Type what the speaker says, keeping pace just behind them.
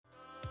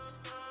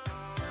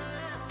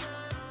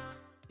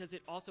because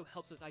it also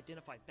helps us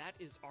identify that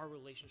is our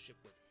relationship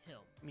with him.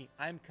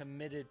 I'm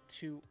committed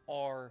to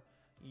our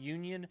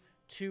union,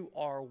 to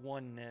our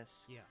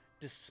oneness,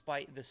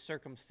 despite the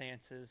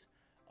circumstances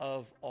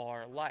of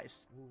our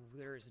lives. Ooh,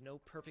 there is no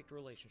perfect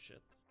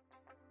relationship.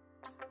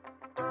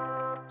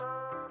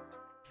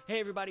 Hey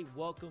everybody,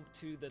 welcome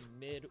to the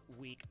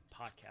Midweek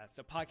Podcast,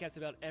 a podcast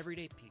about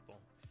everyday people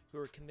who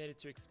are committed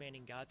to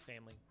expanding God's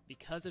family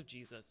because of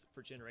Jesus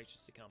for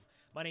generations to come.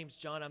 My name's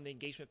John, I'm the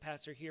engagement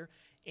pastor here,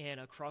 and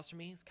across from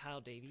me is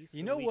Kyle Davies.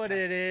 You know what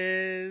it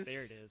is?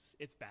 There it is,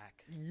 it's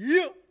back.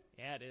 Yeah!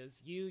 Yeah, it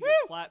is. Your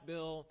flat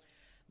bill,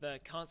 the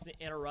constant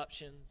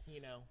interruptions,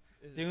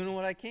 Doing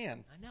what I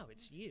can. I know,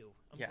 it's you.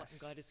 I'm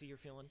glad to see you're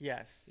feeling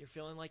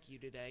like you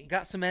today.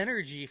 Got some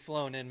energy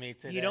flowing in me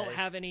today. You don't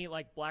have any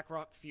Black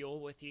Rock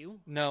Fuel with you?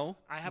 No.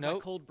 I have a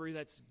cold brew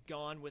that's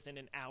gone within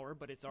an hour,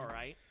 but it's all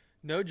right.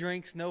 No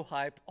drinks, no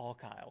hype, all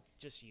Kyle.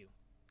 Just you.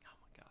 Oh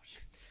my gosh.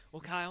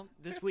 Well, Kyle,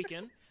 this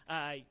weekend,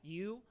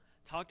 you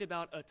talked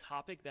about a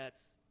topic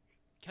that's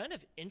kind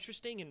of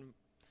interesting and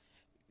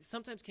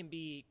sometimes can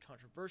be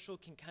controversial,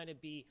 can kind of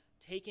be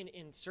taken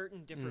in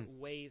certain different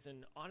ways,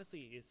 and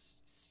honestly is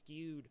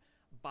skewed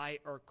by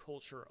our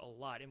culture a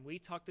lot. And we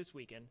talked this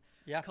weekend,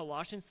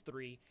 Colossians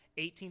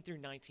 3:18 through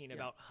 19,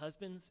 about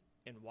husbands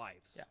and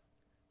wives. Yeah.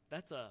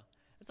 That's a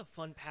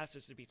fun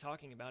passage to be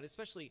talking about,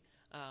 especially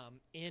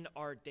in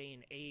our day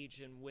and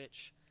age in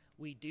which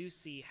we do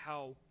see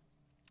how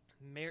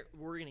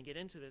we're going to get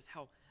into this,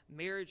 how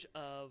marriage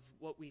of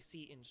what we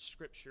see in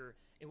Scripture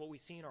and what we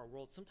see in our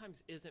world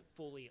sometimes isn't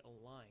fully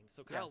aligned.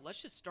 So, Kyle,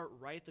 let's just start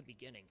right at the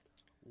beginning.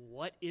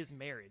 What is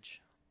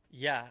marriage?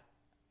 Yeah,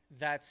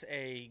 that's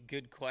a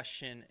good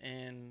question.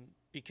 And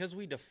because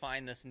we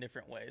define this in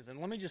different ways, and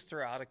let me just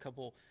throw out a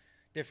couple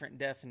different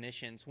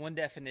definitions. One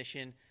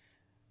definition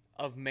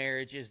of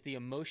marriage is the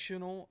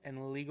emotional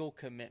and legal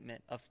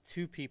commitment of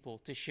two people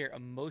to share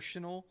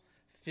emotional,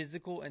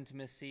 physical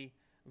intimacy,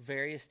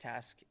 various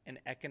tasks, and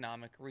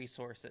economic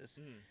resources.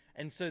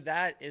 And so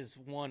that is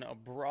a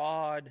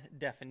broad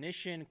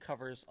definition,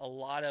 covers a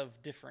lot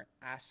of different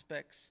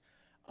aspects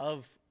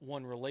of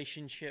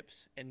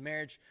relationships and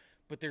marriage,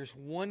 but there's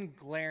one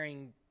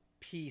glaring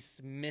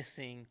piece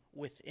missing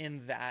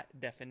within that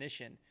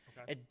definition.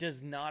 Okay. It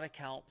does not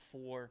account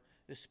for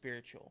the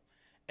spiritual.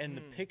 And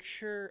the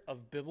picture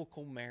of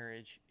biblical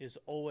marriage is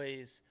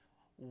always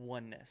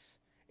oneness.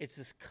 It's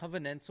this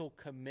covenantal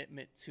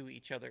commitment to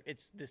each other.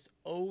 It's this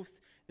oath,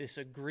 this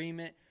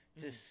agreement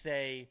to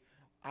say,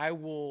 I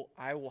will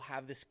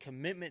have this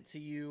commitment to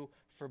you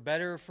for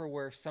better or for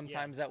worse.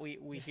 Sometimes that we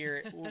hear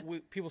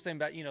it, people saying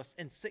about,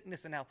 in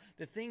sickness and health,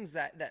 the things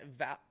that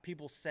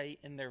people say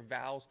in their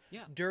vows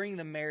during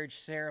the marriage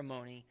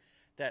ceremony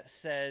that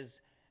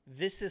says,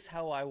 this is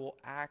how I will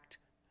act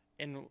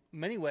in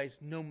many ways,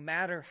 no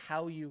matter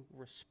how you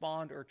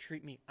respond or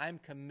treat me. I'm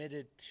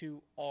committed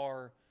to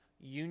our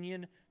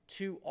union,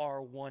 to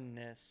our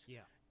oneness,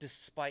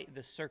 despite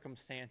the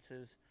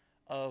circumstances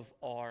of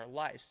our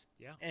lives.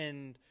 Yeah.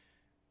 And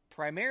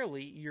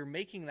primarily, you're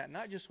making that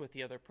not just with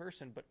the other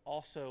person, but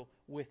also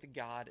with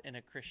God in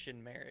a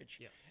Christian marriage.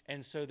 Yes.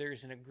 And so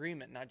there's an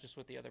agreement, not just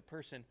with the other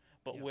person,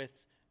 but with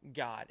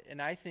God.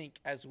 And I think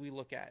as we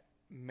look at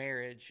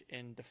marriage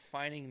and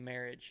defining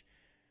marriage,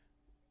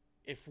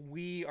 if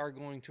we are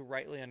going to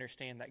rightly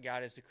understand that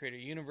God is the creator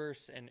of the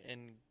universe and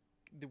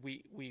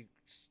we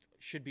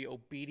should be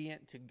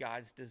obedient to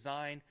God's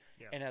design,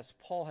 and as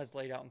Paul has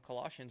laid out in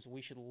Colossians, we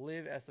should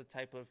live as the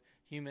type of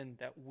human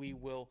that we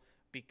will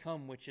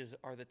become, which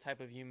are the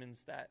type of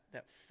humans that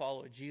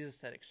follow Jesus,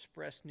 that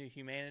express new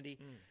humanity,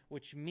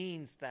 which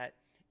means that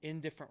in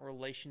different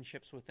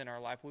relationships within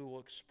our life, we will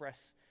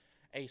express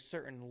a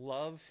certain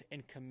love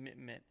and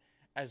commitment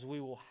as we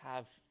will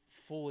have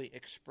fully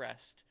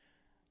expressed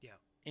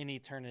in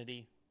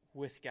eternity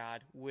with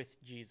God,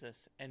 with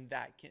Jesus, and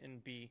that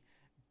can be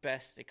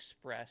best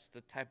expressed.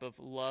 The type of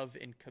love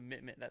and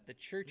commitment that the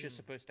church is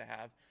supposed to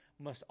have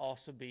must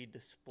also be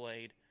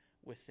displayed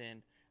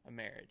within a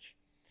marriage.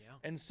 Yeah.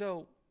 And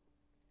so,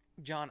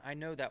 John, I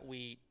know that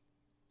we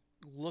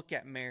look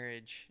at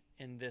marriage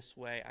in this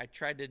way. I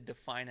tried to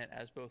define it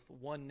as both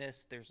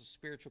oneness, there's a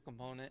spiritual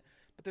component,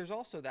 but there's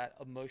also that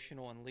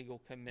emotional and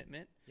legal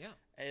commitment.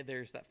 Yeah.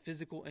 There's that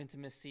physical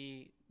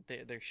intimacy,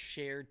 there's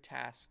shared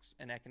tasks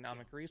and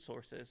economic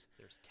resources.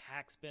 There's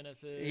tax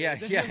benefits. Yeah,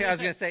 I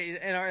was going to say,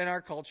 in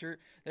our culture,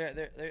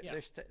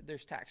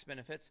 there's tax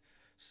benefits.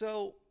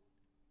 So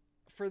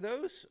for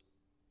those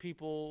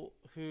people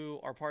who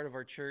are part of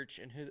our church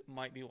and who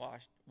might be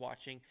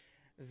watching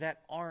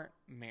that aren't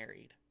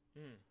married,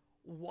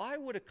 why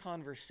would a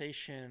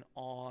conversation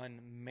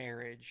on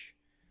marriage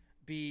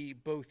be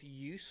both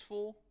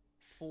useful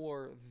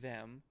for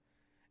them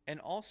and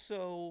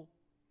also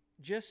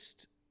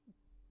just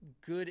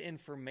good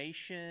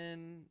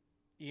information?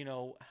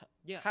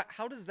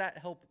 How does that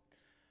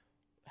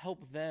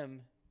help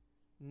them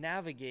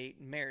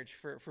navigate marriage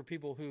for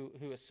people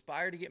who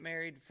aspire to get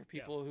married, for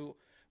people who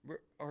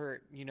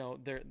or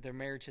their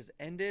marriage has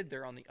ended,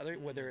 they're on the other,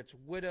 whether it's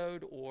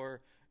widowed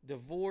or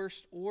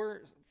divorced,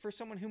 or for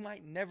someone who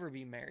might never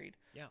be married?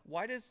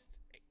 Why does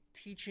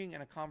teaching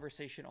and a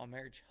conversation on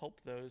marriage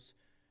help those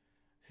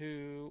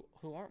who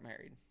aren't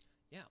married?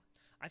 Yeah.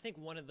 I think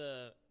one of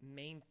the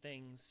main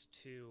things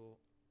to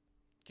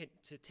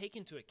take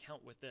into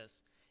account with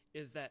this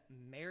is that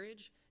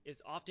marriage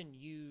is often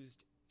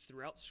used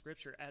throughout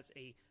Scripture as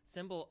a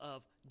symbol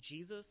of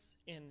Jesus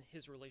in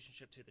his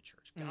relationship to the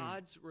church,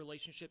 God's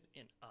relationship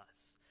in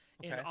us.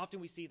 Okay. And often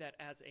we see that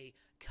as a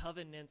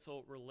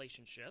covenantal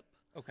relationship,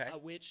 Okay.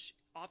 which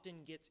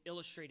often gets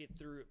illustrated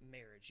through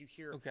marriage. You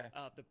hear Okay.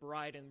 the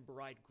bride and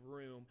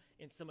bridegroom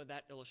in some of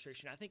that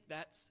illustration. I think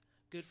that's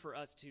good for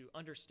us to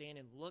understand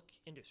and look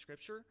into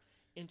Scripture,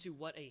 into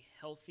what a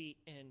healthy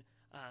and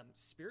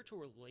spiritual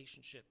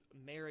relationship,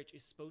 marriage,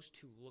 is supposed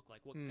to look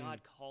like, what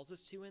God calls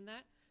us to in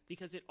that,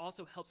 because it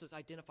also helps us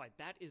identify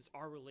that is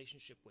our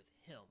relationship with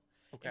him.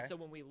 Okay. And so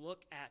when we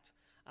look at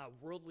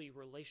worldly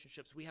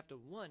relationships, we have to,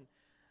 one,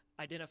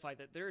 identify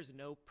that there is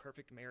no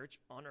perfect marriage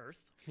on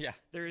earth. Yeah.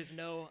 There is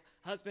no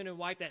husband and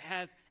wife that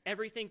have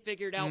everything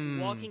figured out,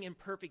 walking in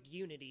perfect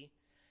unity.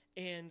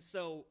 And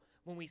so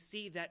when we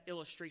see that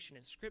illustration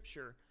in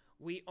Scripture,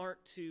 we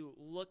aren't to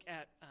look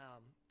at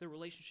the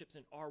relationships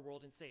in our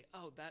world and say,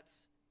 oh,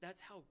 that's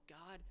how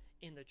God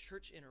and the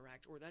church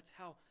interact, or that's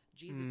how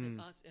Jesus and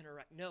us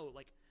interact. No,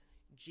 like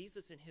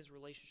Jesus and his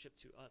relationship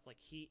to us, like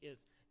he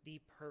is the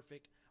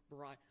perfect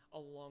bride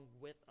along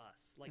with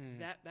us. Like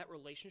that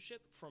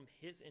relationship from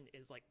his end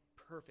is like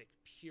perfect,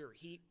 pure.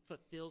 He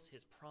fulfills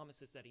his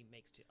promises that he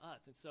makes to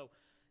us. And so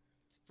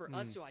for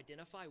us to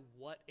identify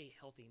what a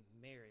healthy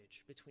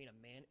marriage between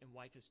a man and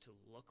wife is to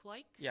look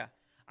like, Yeah.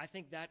 I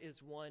think that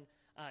is one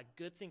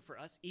good thing for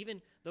us.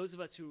 Even those of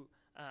us who,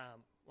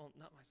 well,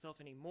 not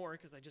myself anymore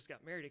because I just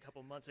got married a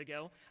couple months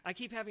ago. I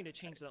keep having to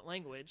change that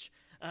language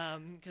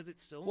because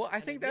it's still. Well, I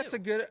think that's a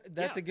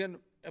good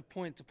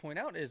point to point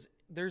out is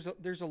there's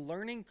a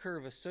learning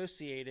curve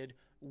associated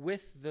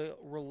with the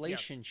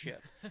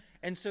relationship,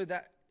 and so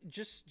that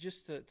just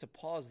to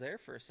pause there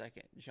for a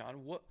second,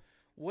 John,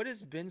 what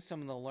has been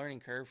some of the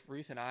learning curve?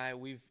 Ruth and I,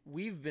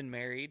 we've been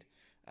married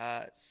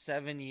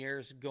 7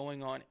 years,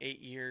 going on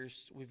 8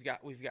 years. We've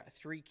got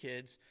 3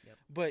 kids,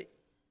 but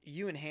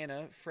you and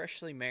Hannah,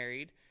 freshly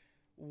married,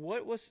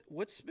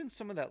 what's been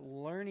some of that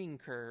learning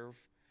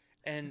curve,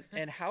 and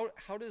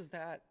how does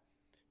that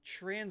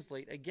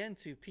translate again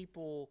to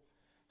people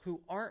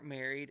who aren't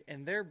married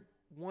and their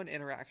one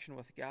interaction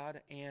with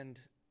God and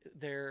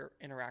their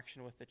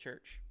interaction with the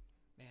church?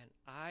 Man,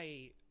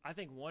 I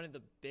think one of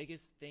the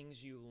biggest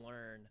things you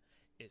learn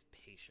is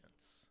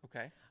patience.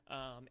 Okay.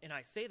 And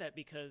I say that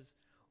because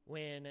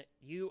when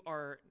you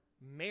are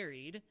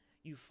married,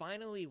 you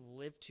finally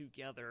live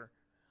together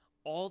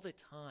all the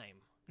time,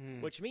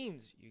 which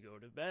means you go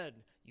to bed,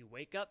 you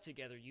wake up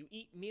together, you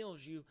eat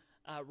meals, you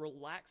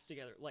relax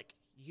together. Like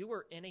you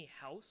are in a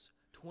house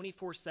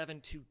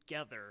 24/7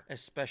 together.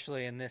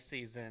 Especially in this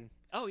season.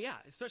 Oh yeah,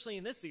 especially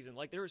in this season.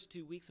 Like there was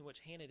 2 weeks in which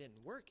Hannah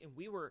didn't work, and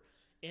we were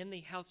in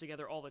the house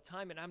together all the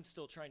time, and I'm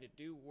still trying to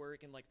do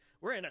work, and like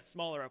we're in a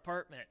smaller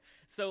apartment,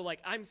 so like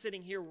I'm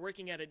sitting here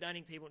working at a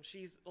dining table and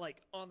she's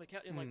like on the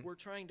couch, and like we're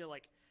trying to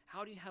like,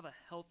 how do you have a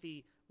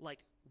healthy like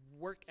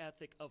work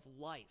ethic of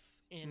life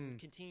and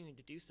continuing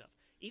to do stuff?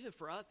 Even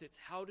for us, it's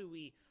how do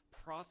we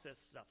process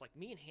stuff. Like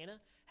me and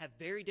Hannah have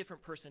very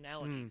different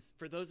personalities.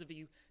 For those of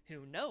you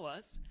who know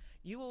us,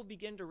 you will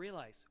begin to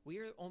realize we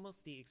are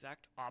almost the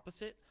exact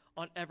opposite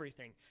on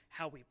everything.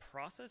 How we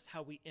process,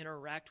 how we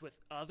interact with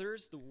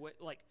others, the way,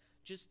 like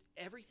just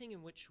everything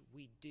in which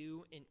we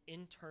do, and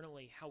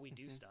internally how we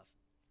do stuff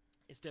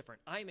is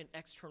different. I'm an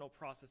external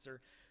processor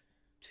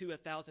to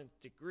 1,000th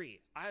degree.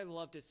 I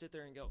love to sit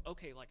there and go,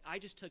 okay, like I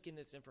just took in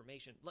this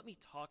information. Let me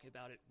talk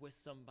about it with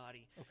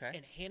somebody. Okay.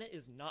 And Hannah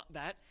is not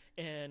that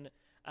in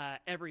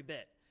every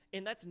bit.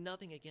 And that's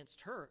nothing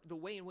against her. The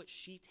way in which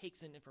she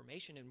takes in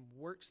information and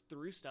works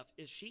through stuff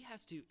is she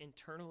has to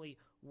internally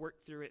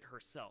work through it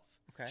herself.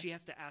 Okay. She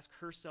has to ask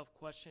herself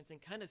questions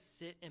and kind of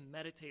sit and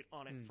meditate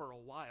on it for a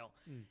while.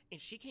 And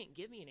she can't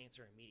give me an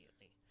answer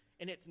immediately.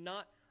 And it's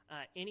not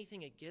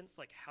anything against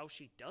like how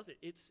she does it.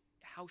 It's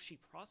how she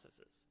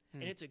processes.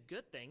 And it's a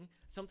good thing.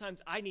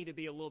 Sometimes I need to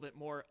be a little bit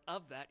more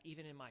of that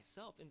even in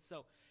myself. And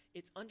so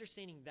it's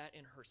understanding that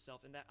in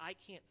herself, and that I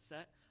can't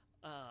set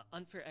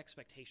unfair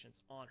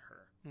expectations on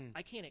her.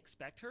 I can't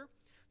expect her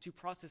to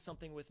process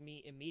something with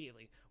me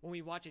immediately. When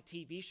we watch a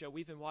TV show,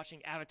 we've been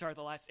watching Avatar: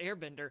 The Last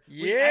Airbender.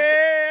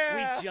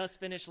 We just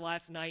finished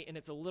last night, and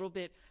it's a little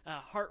bit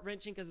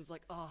heart-wrenching because it's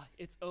like, oh,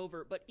 it's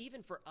over. But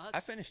even for us... I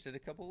finished it a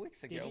couple of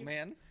weeks ago,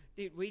 man.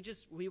 Dude,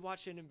 we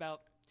watched it in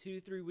about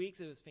 2-3 weeks.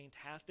 It was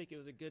fantastic. It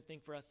was a good thing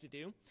for us to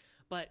do.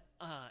 But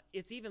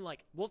it's even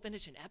like, we'll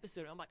finish an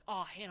episode, and I'm like,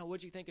 oh, Hannah,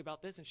 what'd you think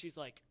about this? And she's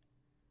like,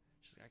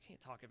 I can't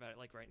talk about it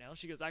like right now.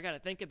 She goes, I got to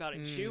think about it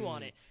and chew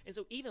on it. And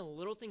so even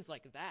little things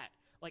like that,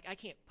 like I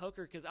can't poke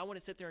her because I want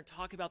to sit there and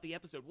talk about the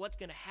episode. What's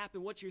going to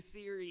happen? What's your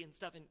theory and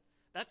stuff? And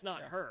that's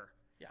not her.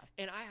 Yeah.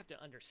 And I have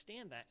to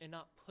understand that and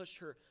not push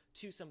her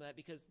to some of that,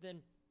 because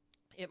then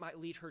it might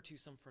lead her to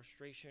some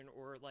frustration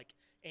or like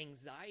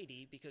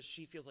anxiety because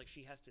she feels like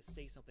she has to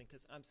say something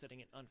because I'm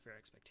setting an unfair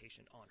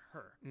expectation on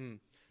her.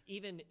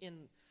 Even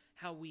in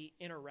how we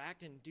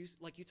interact and do,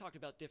 like you talked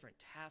about different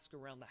tasks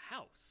around the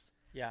house.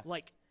 Yeah.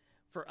 Like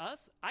for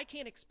us, I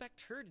can't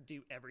expect her to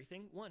do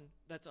everything. One,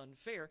 that's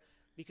unfair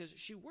because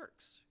she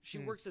works. She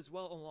works as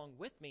well along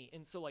with me.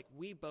 And so like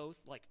we both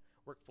like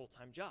work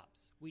full-time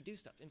jobs. We do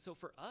stuff. And so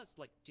for us,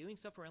 like doing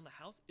stuff around the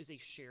house is a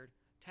shared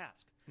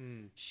task.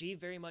 She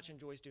very much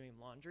enjoys doing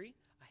laundry.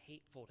 I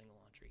hate folding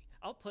laundry.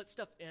 I'll put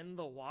stuff in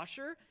the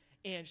washer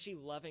and she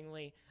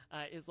lovingly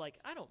is like,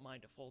 I don't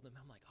mind to fold them.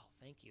 I'm like, oh,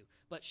 thank you.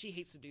 But she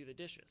hates to do the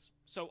dishes.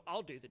 So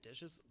I'll do the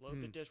dishes,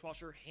 load the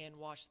dishwasher, hand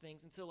wash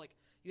things. And so like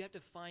you have to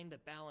find the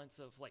balance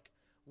of like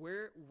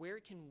where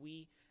can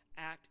we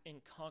act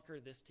and conquer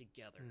this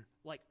together?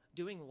 Like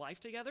doing life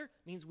together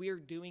means we are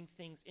doing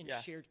things in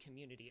shared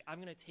community.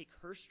 I'm going to take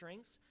her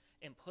strengths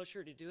and push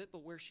her to do it,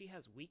 but where she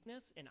has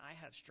weakness and I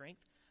have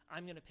strength,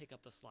 I'm going to pick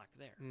up the slack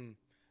there.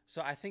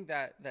 So I think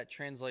that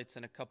translates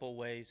in a couple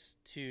ways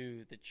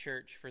to the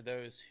church for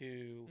those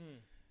who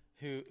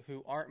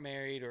aren't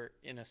married or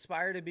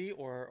aspire to be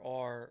or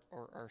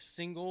are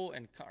single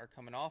and are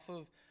coming off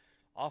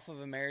of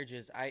a marriage.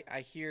 Is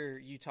I hear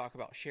you talk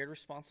about shared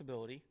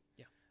responsibility.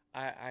 Yeah.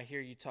 I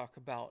hear you talk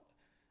about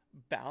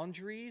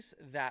boundaries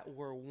that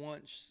were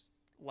once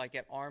like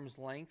at arm's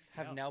length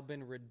have now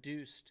been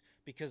reduced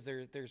because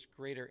there's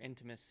greater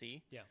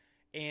intimacy. Yeah.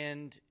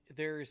 And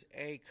there's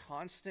a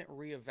constant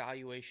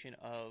reevaluation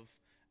of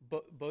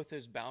both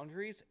those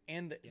boundaries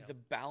and the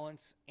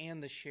balance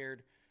and the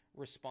shared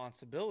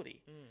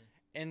responsibility.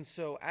 And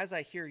so as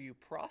I hear you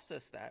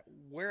process that,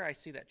 where I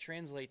see that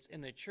translates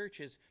in the church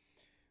is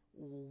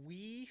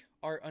we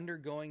are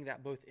undergoing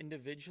that both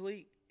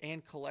individually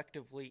and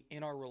collectively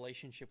in our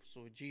relationships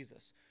with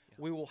Jesus.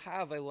 We will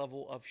have a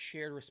level of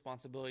shared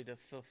responsibility to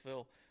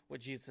fulfill what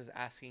Jesus is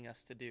asking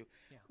us to do.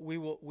 We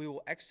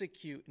will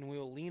execute and we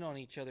will lean on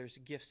each other's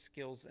gifts,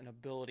 skills, and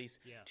abilities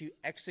to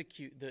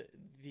execute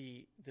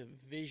the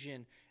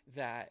vision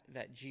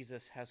that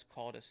Jesus has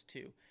called us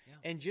to.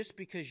 And just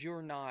because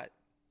you're not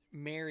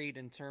married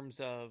in terms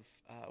of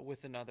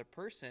with another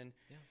person,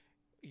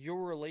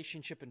 your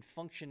relationship and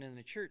function in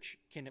the church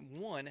can,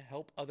 one,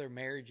 help other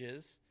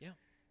marriages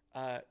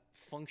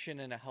function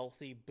in a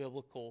healthy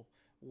biblical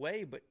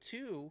way, but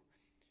two,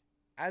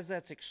 as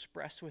that's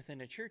expressed within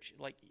a church,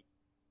 like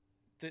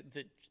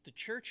the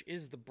church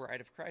is the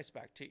bride of Christ,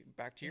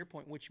 back to your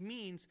point, which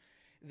means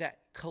that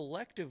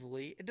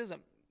collectively it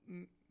doesn't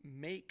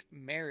make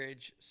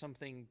marriage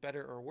something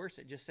better or worse.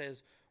 It just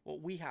says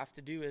what we have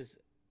to do is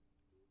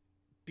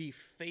be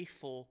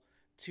faithful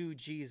to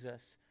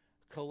Jesus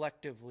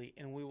collectively,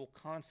 and we will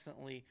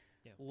constantly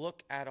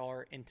look at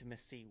our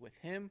intimacy with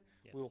him.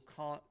 We will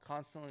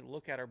constantly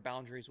look at our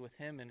boundaries with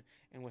him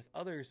and with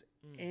others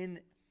in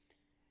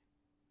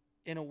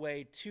a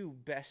way to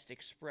best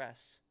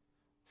express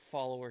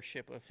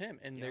followership of him.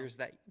 And there's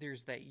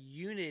that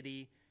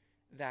unity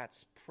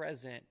that's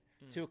present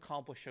to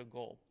accomplish a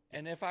goal.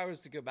 And if I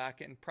was to go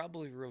back and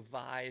probably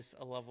revise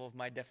a level of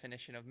my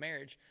definition of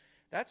marriage,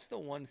 that's the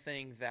one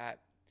thing that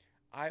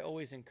I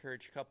always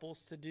encourage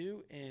couples to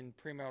do in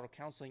premarital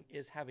counseling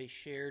is have a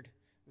shared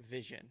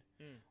vision.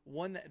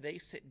 One that they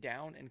sit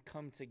down and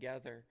come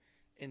together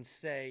and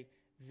say,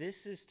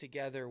 this is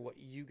together what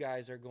you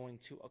guys are going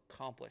to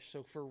accomplish.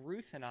 So for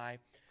Ruth and I,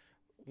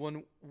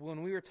 when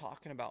we were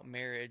talking about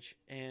marriage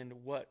and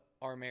what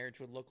our marriage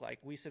would look like,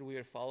 we said we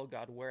would follow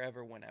God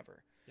wherever,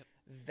 whenever.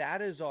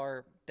 That is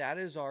our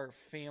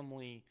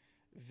family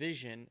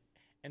vision,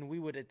 and we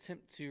would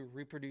attempt to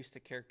reproduce the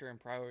character and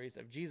priorities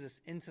of Jesus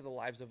into the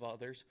lives of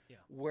others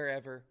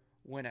wherever,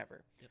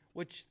 whenever.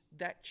 Which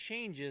that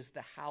changes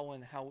the how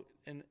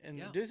and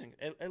do things.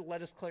 It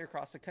led us clear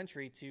across the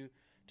country to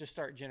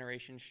start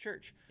Generations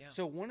Church.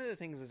 So one of the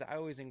things is I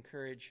always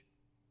encourage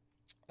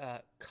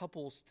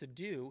couples to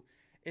do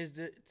is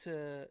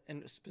to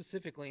and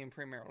specifically in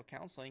premarital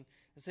counseling,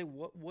 is say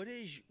what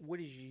is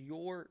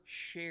your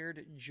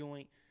shared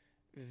joint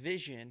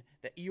vision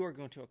that you are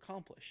going to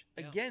accomplish.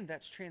 Again,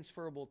 that's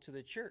transferable to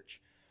the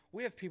church.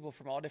 We have people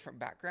from all different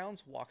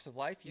backgrounds, walks of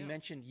life. You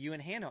mentioned you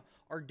and Hannah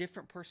are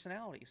different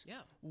personalities.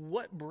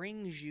 What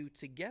brings you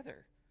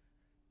together?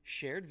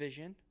 Shared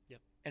vision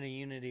and a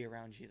unity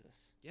around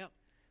Jesus.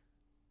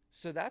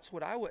 So that's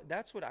what I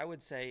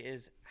would say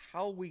is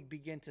how we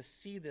begin to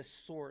see this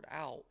sort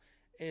out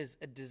is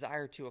a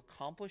desire to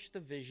accomplish the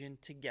vision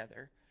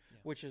together,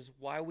 which is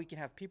why we can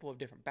have people of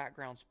different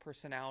backgrounds,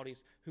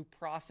 personalities, who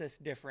process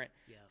different,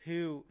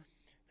 who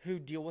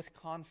deal with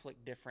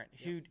conflict different,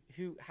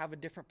 who have a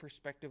different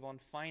perspective on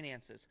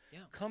finances,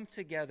 come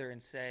together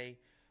and say,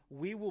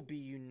 we will be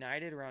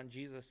united around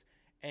Jesus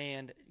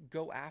and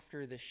go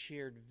after the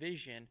shared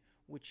vision,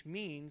 which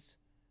means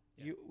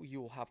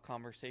you will have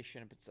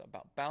conversation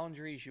about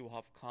boundaries, you will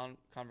have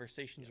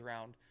conversations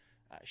around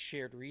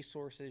shared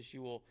resources,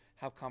 you will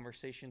have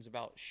conversations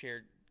about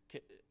shared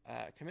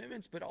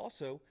commitments, but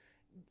also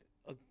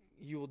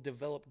you will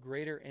develop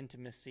greater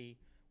intimacy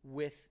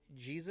with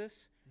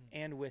Jesus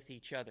and with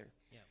each other.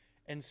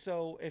 And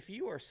so if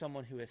you are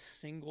someone who is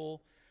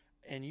single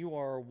and you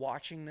are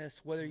watching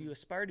this, whether you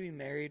aspire to be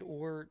married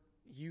or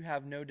you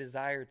have no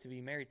desire to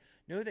be married,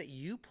 know that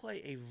you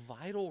play a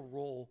vital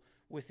role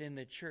within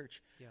the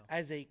church Yeah.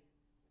 as a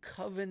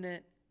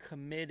covenant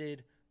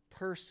committed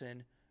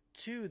person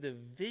to the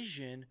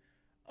vision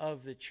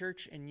of the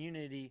church and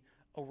unity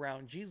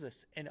around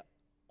Jesus. And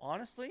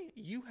honestly,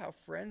 you have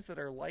friends that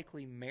are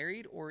likely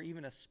married or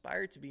even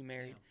aspire to be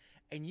married,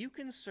 and you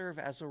can serve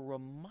as a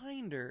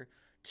reminder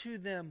to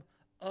them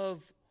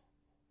of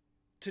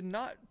to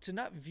not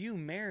view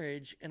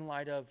marriage in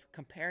light of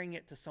comparing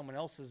it to someone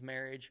else's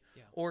marriage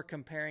or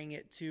comparing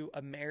it to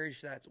a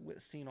marriage that's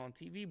seen on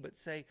TV, but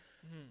say,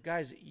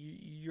 guys,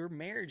 your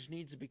marriage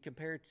needs to be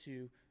compared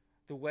to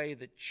the way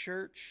the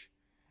church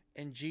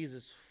and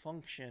Jesus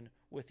function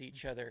with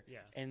each other.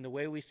 Yes. And the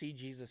way we see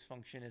Jesus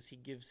function is he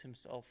gives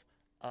himself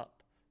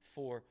up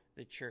for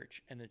the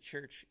church, and the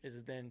church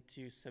is then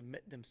to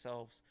submit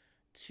themselves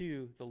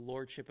to the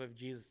lordship of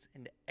Jesus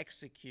and to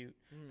execute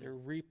the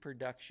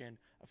reproduction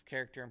of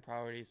character and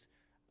priorities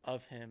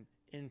of him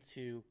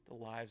into the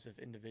lives of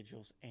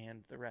individuals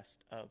and the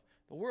rest of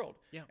the world.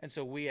 Yeah. And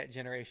so we at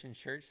Generation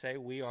Church say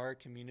we are a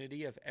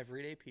community of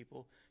everyday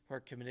people who are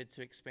committed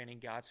to expanding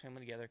God's family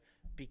together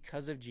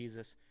because of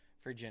Jesus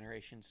for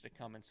generations to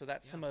come. And so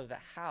that's some of the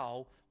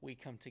how we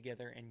come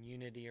together in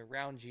unity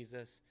around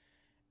Jesus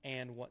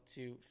and want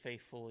to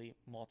faithfully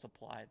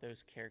multiply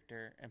those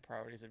character and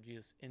priorities of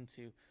Jesus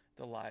into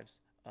the lives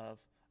of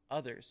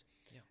others.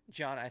 Yeah.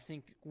 John, I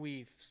think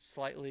we've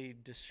slightly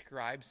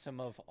described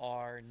some of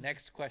our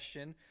next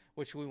question,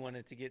 which we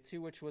wanted to get to,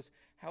 which was,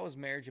 how is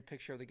marriage a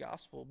picture of the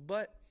gospel?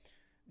 But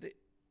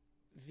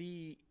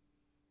the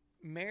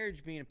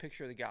marriage being a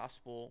picture of the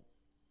gospel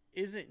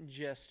isn't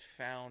just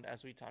found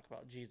as we talk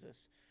about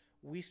Jesus.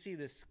 We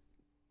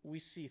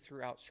see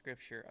throughout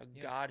Scripture a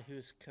God who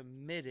is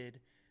committed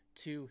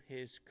to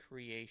his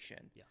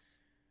creation. Yes.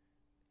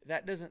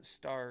 That doesn't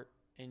start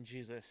in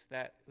Jesus.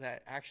 That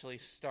actually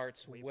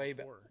starts way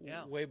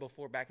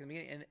before, back in the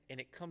beginning, and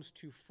it comes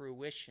to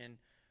fruition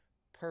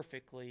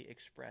perfectly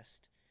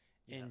expressed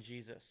in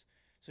Jesus.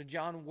 So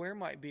John, where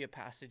might be a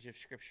passage of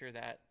Scripture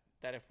that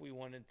if we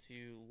wanted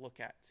to look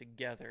at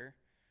together,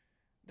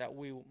 that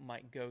we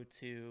might go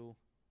to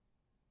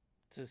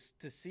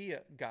see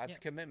God's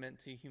commitment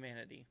to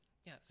humanity?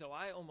 Yeah, so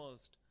I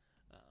almost,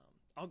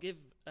 I'll give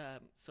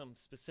some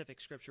specific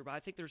scripture, but I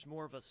think there's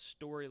more of a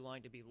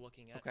storyline to be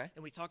looking at. Okay.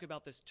 And we talk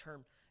about this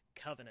term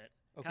covenant.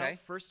 Okay. Kyle,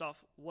 first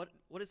off, what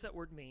does that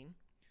word mean?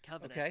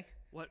 Covenant. Okay.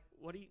 What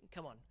do you,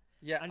 come on.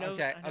 Yeah, I know,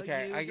 okay, I know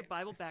okay. your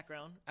Bible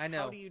background. I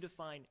know. How do you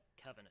define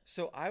covenant?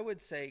 So I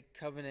would say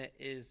covenant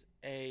is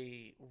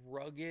a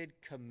rugged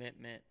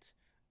commitment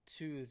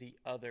to the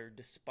other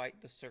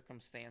despite the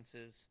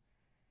circumstances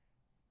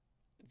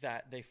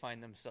that they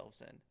find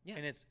themselves in. Yeah.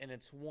 And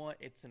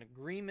it's an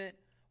agreement,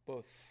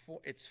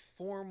 it's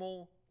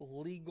formal,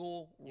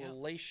 legal,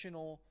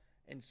 relational,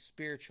 and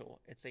spiritual.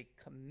 It's a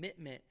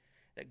commitment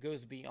that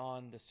goes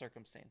beyond the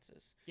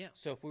circumstances. Yeah.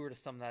 So if we were to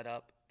sum that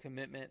up,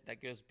 commitment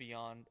that goes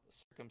beyond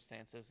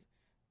circumstances,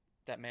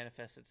 that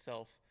manifests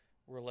itself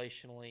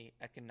relationally,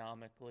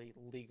 economically,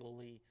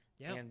 legally,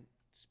 and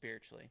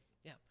spiritually.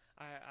 Yeah,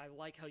 I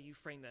like how you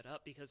frame that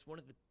up, because one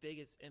of the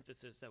biggest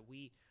emphasis that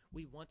we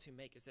want to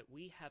make is that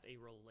we have a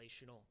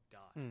relational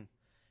God.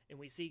 And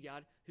we see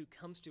God who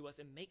comes to us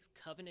and makes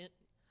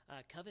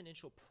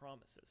covenantal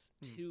promises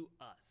to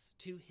us,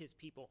 to his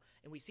people.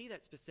 And we see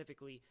that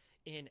specifically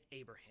in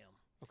Abraham.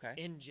 Okay.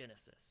 In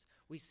Genesis,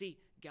 we see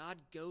God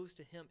goes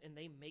to him and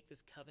they make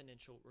this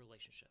covenantal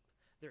relationship.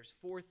 There's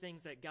 4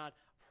 things that God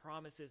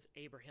promises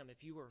Abraham.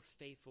 If you are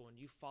faithful and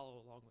you follow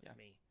along with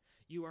me,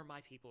 you are my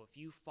people. If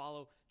you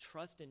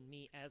trust in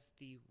me as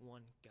the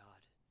one God,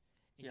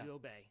 and you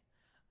obey,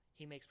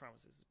 he makes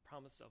promises.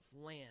 Promise of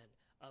land,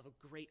 of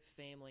a great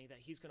family, that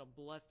he's going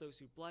to bless those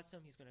who bless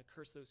him. He's going to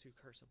curse those who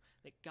curse him.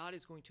 That God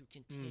is going to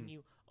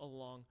continue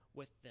along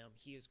with them.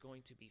 He is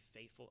going to be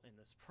faithful in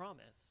this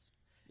promise.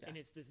 Yeah. And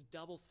it's this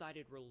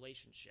double-sided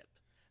relationship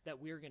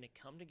that we're going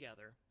to come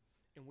together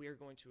and we are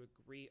going to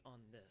agree on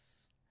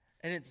this.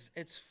 And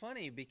it's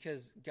funny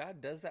because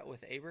God does that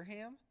with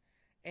Abraham,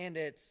 and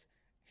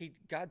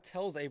God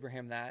tells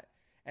Abraham that,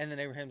 and then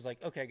Abraham's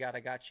like, "Okay, God, I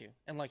got you,"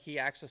 and like he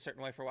acts a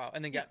certain way for a while,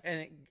 and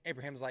then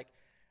Abraham's like,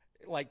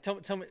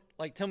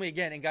 tell me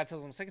again, and God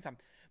tells him a second time.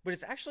 But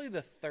it's actually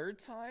the third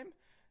time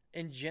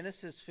in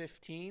Genesis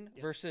 15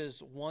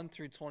 verses 1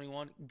 through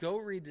 21. Go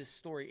read this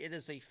story. It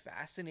is a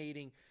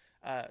fascinating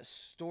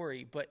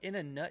story, but in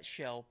a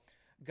nutshell,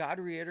 God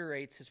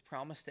reiterates his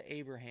promise to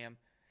Abraham,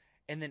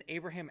 and then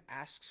Abraham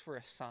asks for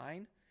a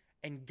sign,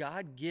 and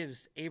God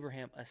gives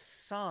Abraham a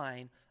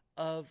sign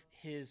of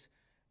his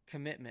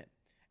commitment.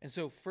 And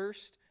so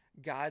first,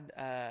 God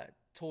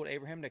told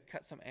Abraham to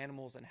cut some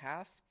animals in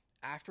half.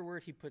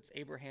 Afterward, he puts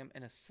Abraham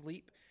in a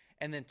sleep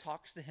and then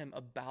talks to him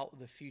about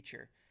the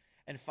future.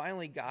 And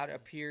finally, God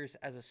appears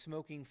as a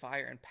smoking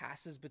fire and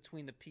passes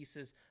between the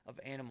pieces of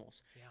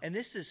animals. Yeah. And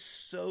this is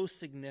so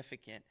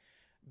significant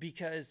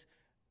because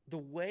the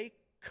way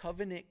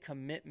covenant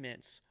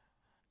commitments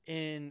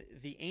in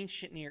the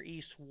ancient Near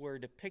East were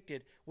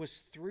depicted was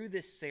through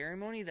this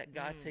ceremony that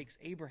God takes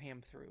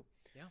Abraham through.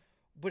 Yeah.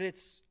 But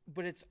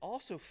it's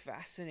also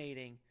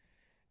fascinating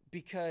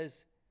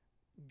because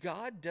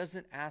God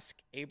doesn't ask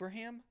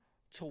Abraham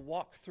to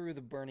walk through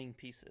the burning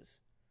pieces.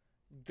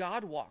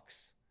 God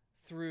walks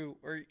through,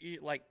 or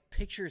like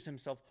pictures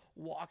himself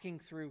walking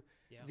through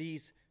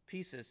these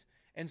pieces.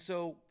 And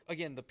so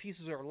again, the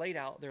pieces are laid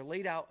out. They're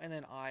laid out in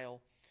an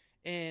aisle,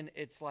 and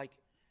it's like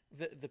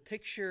the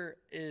picture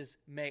is,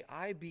 may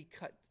I be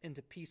cut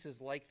into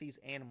pieces like these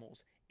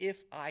animals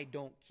if I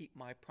don't keep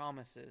my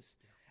promises,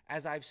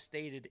 as I've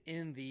stated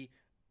in the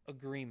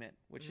agreement,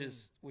 which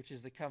is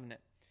the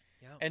covenant.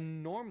 Yeah.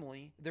 And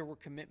normally there were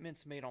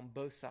commitments made on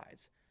both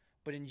sides.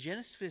 But in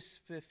Genesis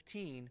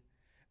 15,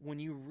 when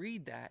you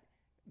read that,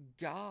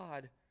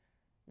 God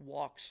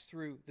walks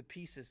through the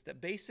pieces that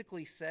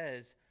basically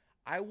says,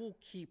 I will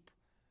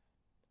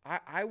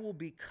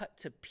be cut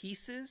to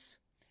pieces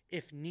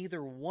if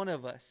neither one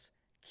of us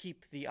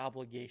keep the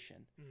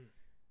obligation.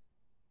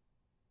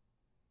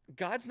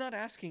 God's not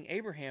asking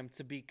Abraham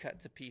to be cut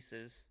to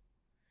pieces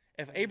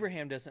if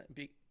Abraham doesn't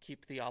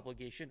keep the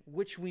obligation,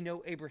 which we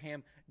know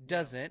Abraham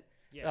doesn't.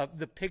 Yes.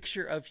 The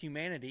picture of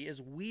humanity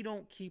is we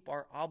don't keep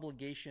our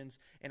obligations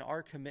and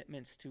our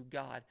commitments to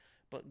God.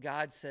 But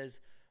God says,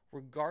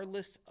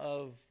 regardless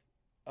of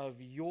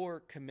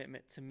your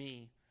commitment to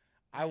me,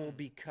 I will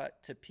be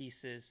cut to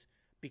pieces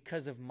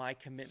because of my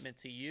commitment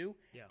to you.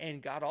 Yeah.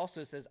 And God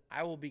also says,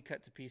 I will be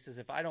cut to pieces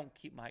if I don't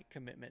keep my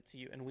commitment to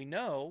you. And we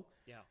know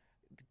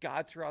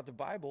God throughout the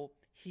Bible,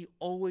 he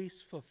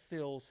always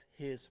fulfills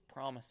his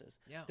promises.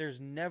 Yeah.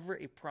 There's never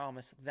a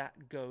promise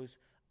that goes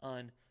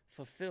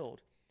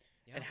unfulfilled.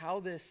 Yeah. And how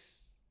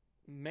this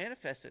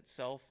manifests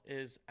itself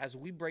is as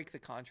we break the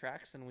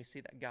contracts and we see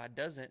that God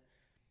doesn't,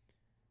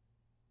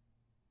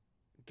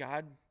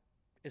 God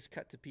is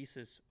cut to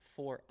pieces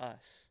for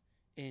us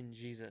in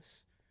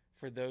Jesus,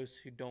 for those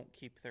who don't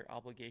keep their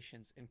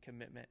obligations and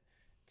commitment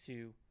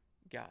to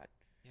God.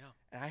 Yeah.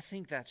 And I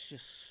think that's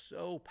just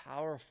so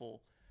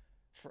powerful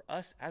for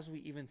us as we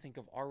even think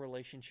of our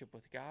relationship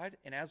with God,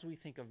 and as we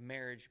think of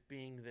marriage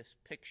being this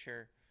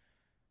picture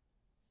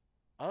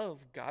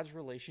of God's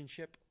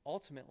relationship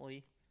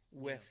ultimately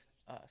with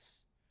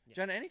us. Yes.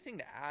 John, anything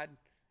to add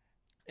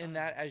in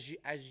that as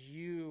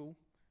you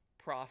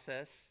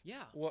process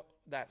what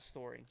that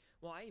story?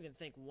 Well, I even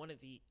think one of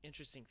the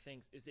interesting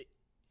things is that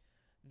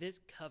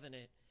this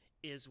covenant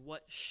is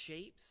what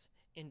shapes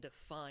and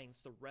defines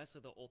the rest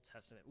of the Old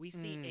Testament. We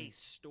see a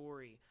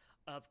story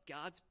of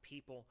God's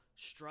people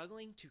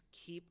struggling to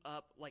keep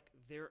up like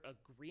their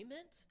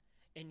agreement,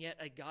 and yet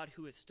a God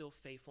who is still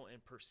faithful in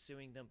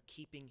pursuing them,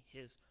 keeping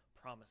his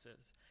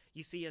promises.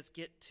 You see us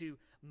get to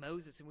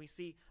Moses, and we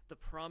see the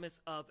promise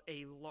of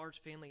a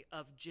large family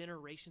of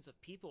generations of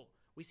people.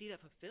 We see that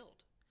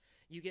fulfilled.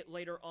 You get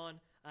later on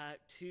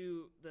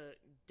to the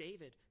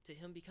David, to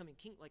him becoming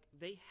king. Like,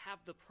 they have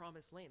the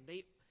promised land.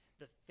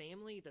 The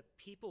family, the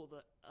people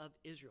of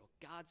Israel,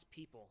 God's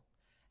people,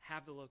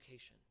 have the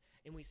location.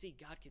 And we see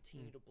God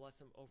continue to bless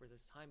them over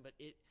this time. But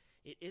it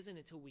isn't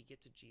until we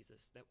get to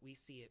Jesus that we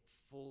see it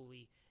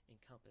fully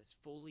encompassed,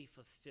 fully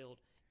fulfilled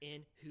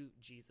in who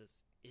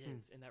Jesus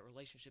is in that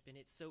relationship. And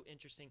it's so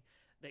interesting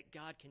that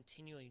God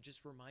continually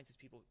just reminds his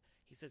people.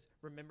 He says,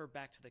 remember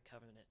back to the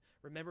covenant.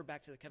 Remember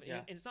back to the covenant.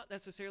 Yeah. And it's not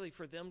necessarily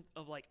for them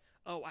of like,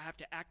 oh, I have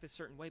to act a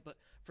certain way, but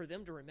for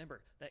them to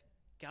remember that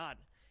God,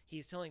 he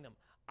is telling them,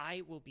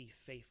 I will be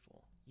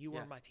faithful. You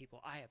are my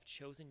people. I have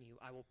chosen you.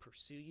 I will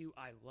pursue you.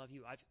 I love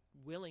you. I've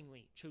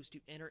willingly chose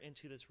to enter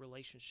into this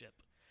relationship,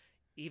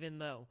 even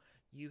though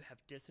you have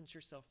distanced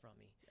yourself from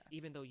me,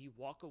 even though you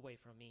walk away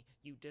from me,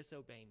 you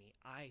disobey me.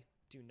 I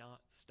do not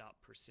stop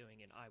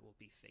pursuing, and I will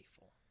be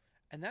faithful.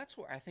 And that's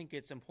where I think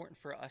it's important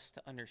for us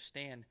to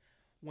understand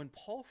when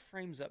Paul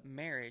frames up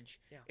marriage,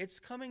 it's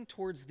coming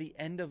towards the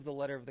end of the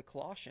letter of the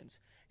Colossians.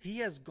 He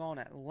has gone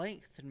at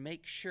length to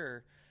make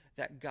sure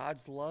that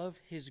God's love,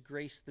 his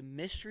grace, the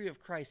mystery of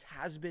Christ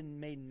has been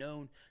made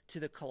known to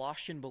the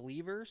Colossian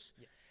believers.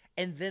 Yes.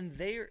 And then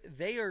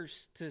they are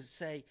to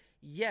say,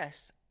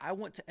 yes, I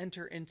want to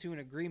enter into an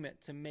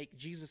agreement to make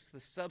Jesus the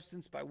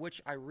substance by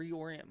which I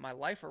reorient my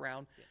life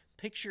around,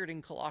 pictured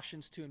in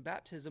Colossians 2 in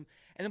baptism.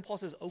 And then Paul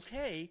says,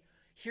 okay,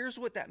 here's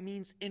what that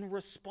means in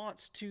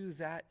response to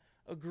that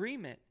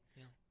agreement.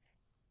 Yeah.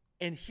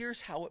 And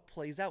here's how it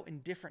plays out in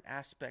different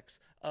aspects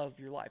of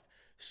your life.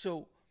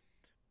 So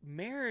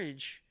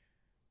marriage,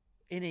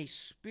 in a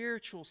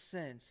spiritual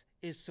sense,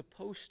 is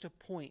supposed to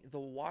point the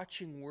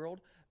watching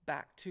world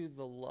back to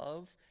the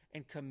love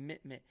and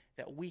commitment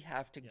that we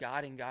have to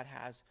God and God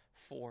has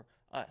for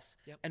us.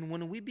 Yep. And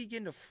when we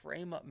begin to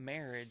frame up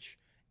marriage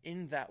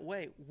in that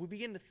way, we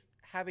begin to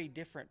have a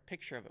different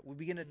picture of it. We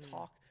begin to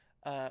talk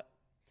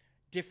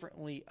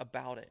differently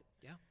about it.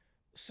 Yeah.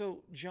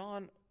 So,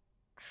 John,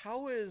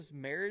 how is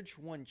marriage,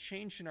 one,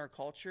 changed in our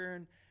culture,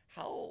 and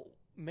how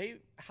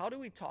do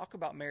we talk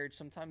about marriage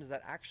sometimes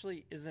that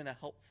actually isn't a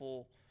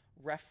helpful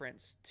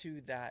reference to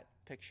that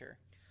picture?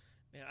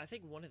 Man, I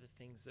think one of the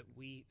things that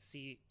we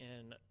see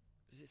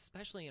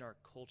especially in our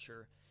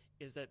culture,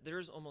 is that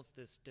there's almost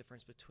this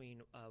difference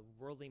between a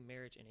worldly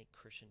marriage and a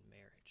Christian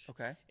marriage.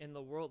 Okay. In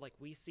the world, like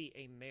we see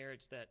a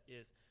marriage that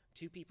is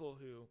two people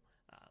who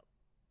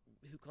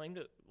claim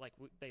to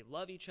they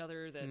love each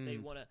other, that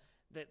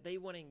they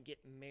want to get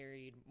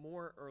married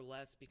more or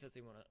less because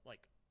they want to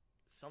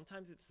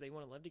sometimes they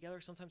want to live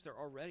together, sometimes they're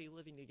already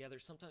living together,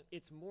 sometimes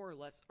it's more or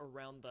less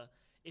around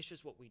it's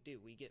just what we do.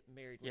 We get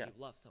married when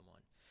we love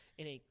someone.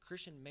 In a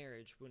Christian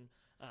marriage, when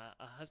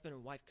a husband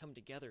and wife come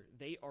together,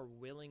 they are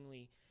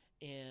willingly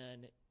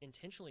and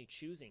intentionally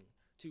choosing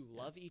to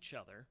love each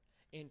other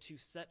and to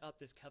set up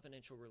this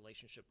covenantal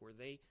relationship where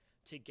they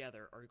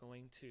together are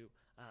going to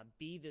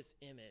be this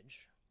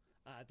image,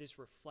 this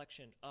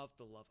reflection of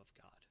the love of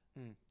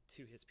God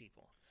to his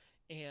people.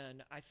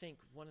 And I think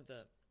one of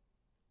the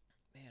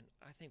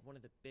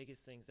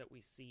biggest things that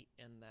we see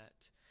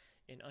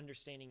in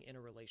understanding in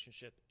a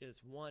relationship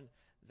is one,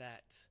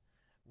 that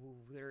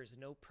there is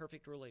no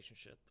perfect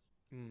relationship,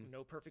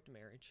 no perfect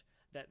marriage,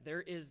 that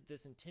there is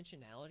this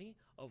intentionality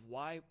of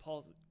why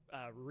Paul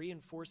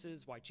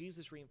why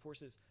Jesus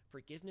reinforces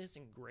forgiveness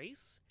and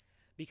grace,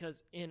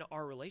 because in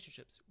our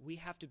relationships, we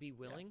have to be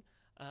willing,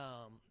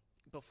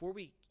 before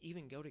we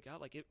even go to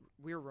God,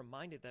 we're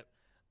reminded that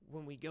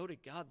when we go to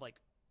God,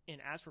 and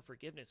ask for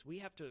forgiveness, we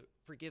have to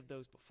forgive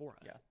those before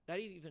us. Yeah. That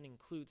even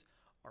includes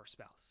our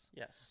spouse.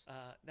 Yes.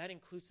 That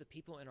includes the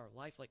people in our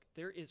life.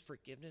 There is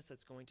forgiveness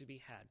that's going to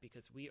be had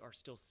because we are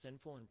still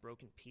sinful and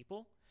broken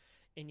people.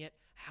 And yet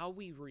how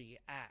we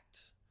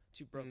react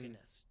to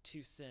brokenness,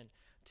 to sin,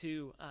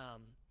 to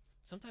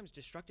sometimes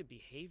destructive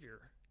behavior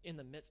in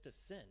the midst of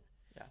sin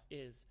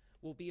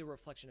will be a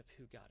reflection of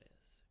who God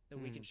is.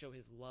 That we can show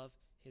his love,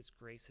 his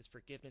grace, his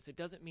forgiveness. It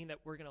doesn't mean that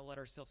we're going to let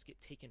ourselves get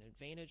taken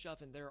advantage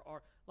of. And there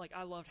are,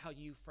 I loved how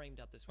you framed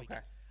up this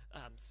weekend,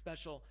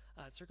 special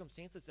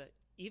circumstances that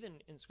even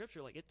in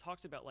scripture, it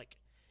talks about,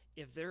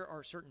 if there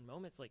are certain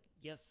moments,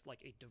 yes,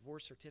 a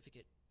divorce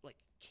certificate,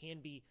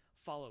 can be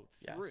followed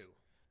through.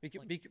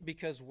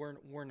 Because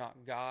we're not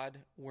God.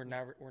 We're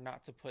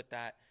not to put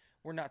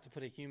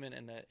a human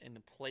in the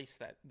place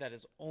that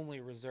is only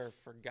reserved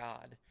for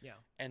God. Yeah.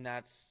 And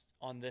that's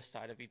on this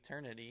side of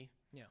eternity.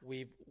 Yeah.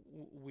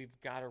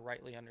 We've got to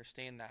rightly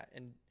understand that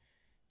and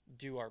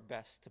do our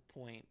best to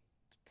point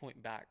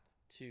back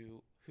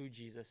to who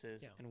Jesus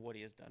is and what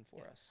he has done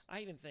for us.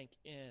 I even think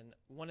in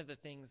one of the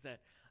things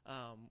that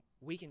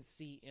we can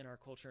see in our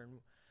culture, and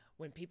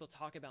when people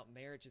talk about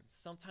marriage, and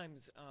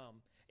sometimes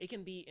it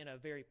can be in a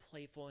very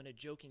playful and a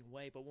joking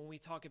way, but when we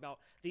talk about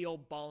the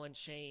old ball and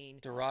chain,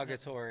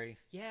 derogatory,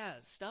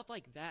 stuff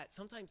like that,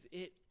 sometimes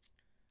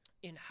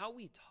in how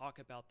we talk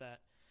about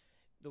that,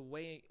 the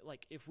way,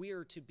 if we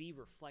are to be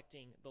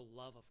reflecting the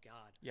love of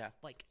God,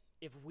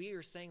 if we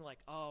are saying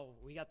oh,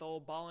 we got the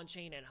old ball and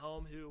chain at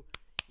home who,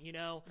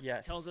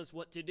 tells us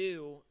what to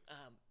do,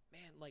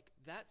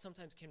 that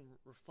sometimes can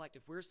reflect,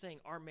 if we're saying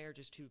our marriage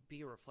is to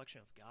be a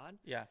reflection of God,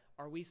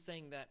 are we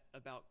saying that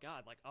about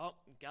God? Oh,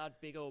 God,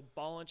 big old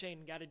ball and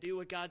chain, got to do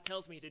what God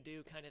tells me to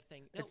do kind of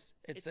thing. No,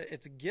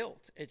 it's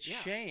guilt, it's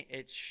shame,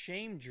 it's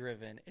shame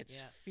driven, it's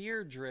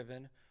fear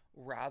driven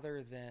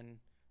rather than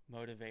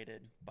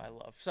motivated by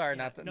love. Sorry,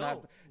 not to cut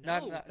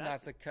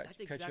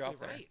you off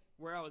there. Right.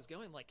 Where I was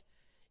going,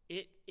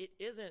 it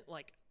isn't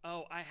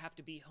oh, I have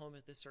to be home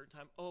at this certain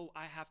time. Oh,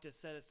 I have to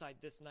set aside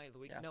this night of the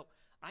week. No,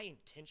 I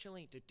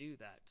intentionally to do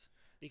that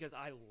because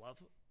I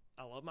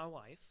love my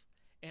wife,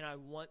 and I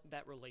want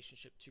that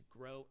relationship to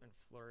grow and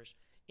flourish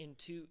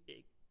into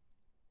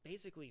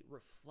basically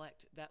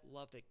reflect that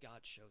love that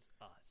God shows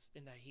us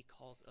and that he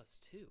calls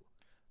us to.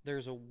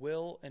 There's a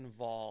will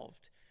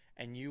involved,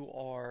 and you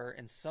are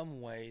in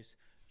some ways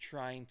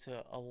trying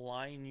to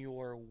align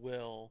your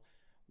will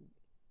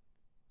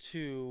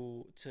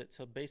to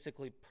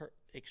basically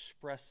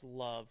express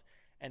love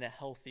in a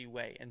healthy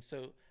way. And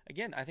so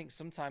again, I think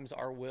sometimes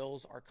our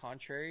wills are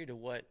contrary to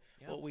what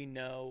we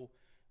know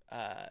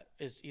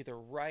is either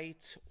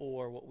right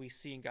or what we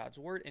see in God's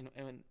word,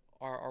 and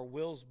our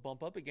wills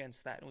bump up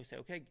against that, and we say,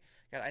 okay,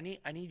 God,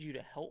 I need you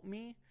to help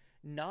me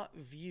not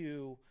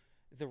view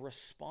the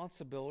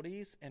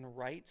responsibilities and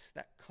rights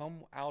that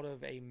come out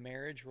of a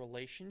marriage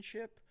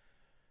relationship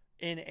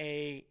in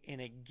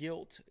a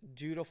guilt,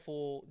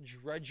 dutiful,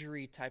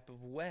 drudgery type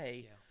of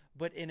way,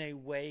 but in a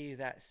way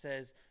that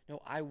says,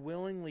 no, I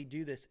willingly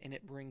do this, and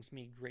it brings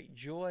me great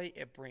joy,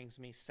 it brings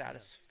me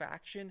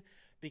satisfaction,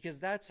 because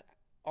that's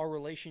our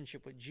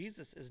relationship with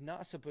Jesus is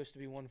not supposed to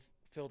be one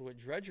filled with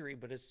drudgery,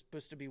 but it's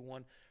supposed to be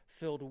one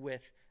filled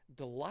with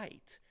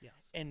delight.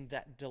 Yes. And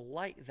that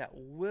delight,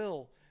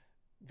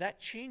 that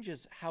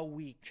changes how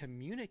we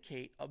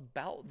communicate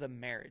about the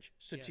marriage.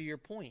 So to your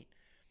point,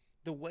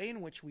 the way in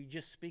which we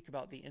just speak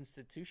about the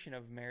institution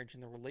of marriage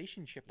and the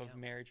relationship of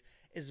marriage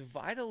is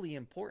vitally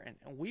important.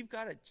 And we've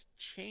got to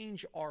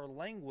change our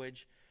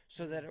language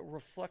so that it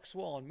reflects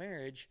well on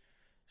marriage,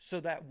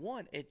 so that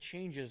one, it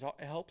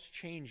helps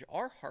change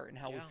our heart and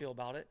how we feel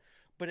about it,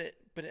 but it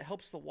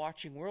helps the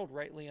watching world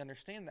rightly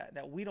understand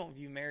that we don't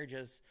view marriage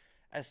as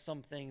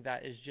something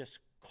that is just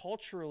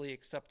culturally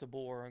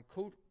acceptable or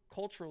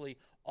culturally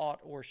ought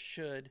or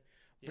should,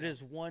 but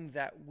is one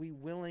that we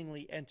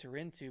willingly enter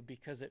into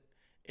because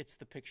it's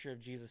the picture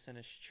of Jesus and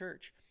his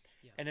church.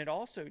 Yes. And it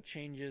also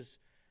changes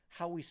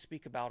how we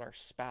speak about our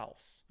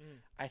spouse.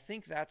 I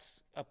think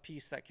that's a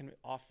piece that can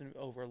often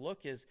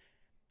overlook is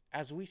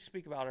as we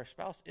speak about our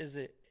spouse,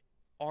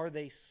 are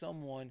they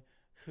someone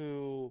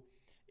who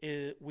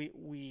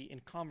we in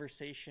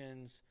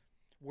conversations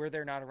where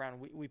they're not around,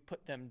 we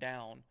put them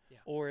down,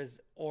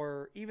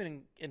 or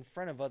even in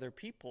front of other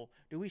people,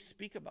 do we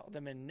speak about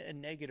them in a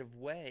negative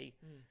way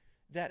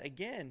that,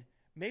 again,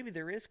 maybe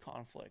there is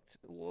conflict.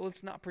 Well,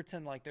 let's not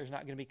pretend like there's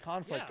not going to be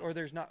conflict or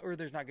there's not going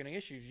to be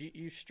issues.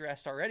 You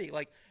stressed already,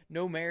 like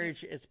no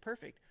marriage is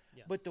perfect.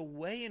 Yes. But the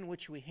way in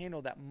which we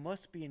handle that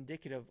must be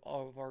indicative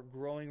of our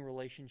growing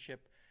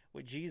relationship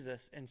with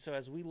Jesus. And so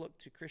as we look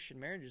to Christian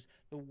marriages,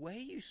 the way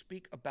you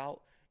speak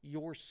about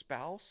your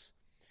spouse,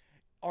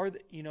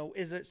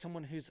 is it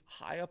someone who's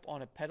high up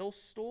on a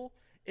pedestal?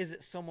 Is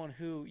it someone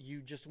who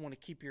you just want to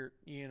keep your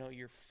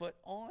foot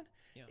on?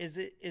 Yeah. Is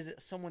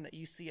it someone that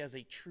you see as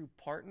a true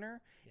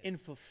partner in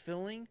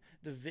fulfilling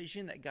the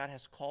vision that God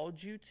has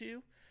called you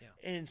to? Yeah.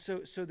 And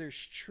so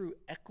there's true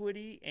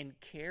equity and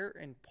care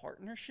and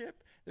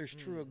partnership. There's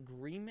true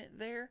agreement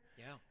there.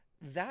 Yeah.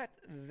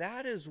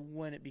 That is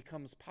when it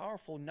becomes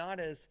powerful, not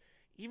as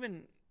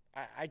even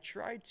I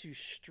tried to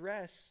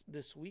stress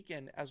this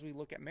weekend as we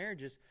look at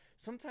marriages,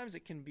 sometimes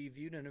it can be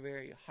viewed in a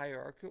very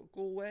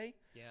hierarchical way.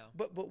 Yeah.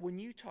 But when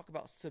you talk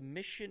about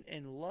submission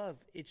and love,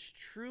 it's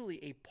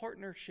truly a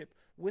partnership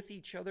with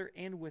each other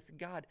and with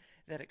God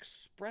that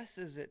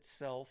expresses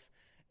itself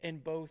in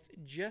both,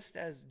 just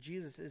as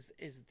Jesus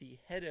is the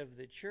head of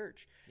the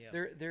church.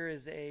 Yeah.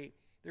 There's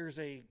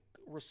a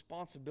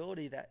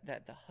responsibility that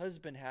the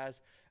husband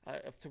has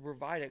to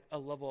provide a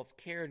level of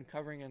care and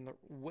covering, and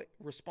the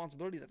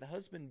responsibility that the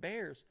husband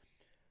bears.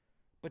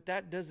 But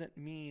that doesn't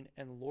mean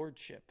in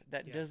lordship.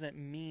 That doesn't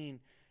mean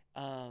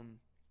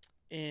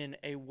in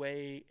a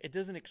way, it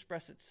doesn't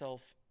express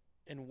itself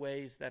in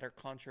ways that are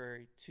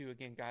contrary to,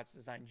 again, God's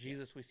design.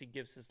 Jesus, we see,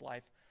 gives his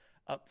life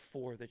up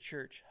for the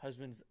church.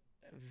 Husbands,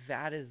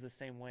 that is the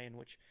same way in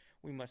which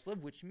we must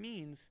live, which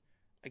means,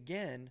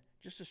 again,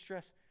 just to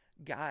stress,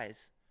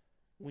 guys,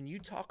 when you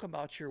talk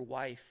about your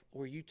wife,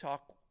 or you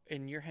talk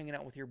and you're hanging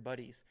out with your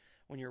buddies,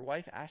 when your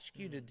wife asks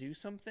you to do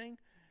something,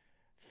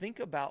 think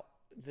about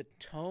the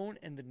tone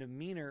and the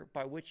demeanor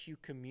by which you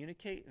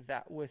communicate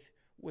that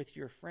with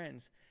your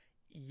friends.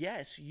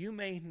 Yes, you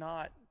may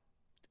not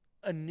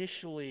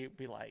initially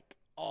be like,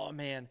 oh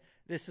man,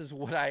 this is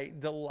what I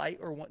delight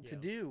or want to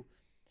do.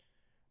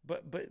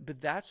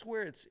 But that's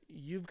where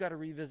you've got to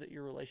revisit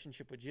your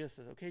relationship with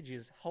Jesus. Okay,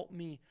 Jesus, help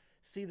me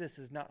see this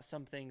as not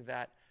something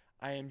that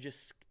I am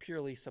just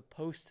purely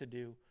supposed to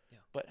do,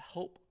 but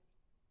help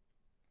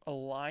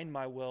align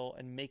my will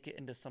and make it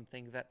into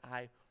something that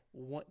I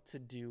want to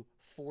do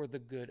for the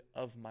good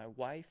of my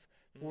wife,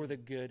 for the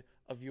good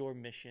of your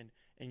mission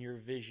and your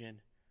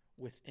vision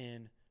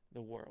within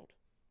the world.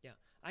 Yeah.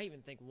 I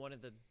even think one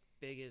of the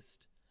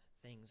biggest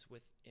things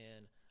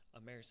within a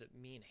marriage that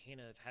me and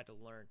Hannah have had to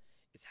learn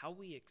is how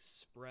we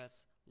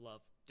express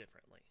love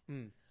differently.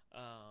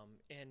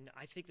 And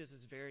I think this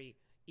is very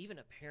even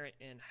apparent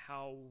in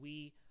how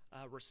we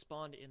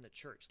respond in the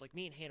church. Like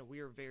me and Hannah, we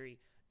are very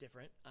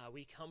different.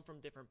 We come from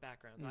different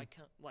backgrounds.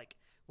 Like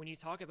when you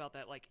talk about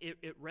that, like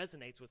it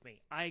resonates with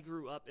me. I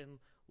grew up in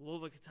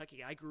Louisville,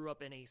 Kentucky. I grew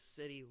up in a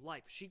city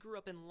life. She grew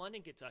up in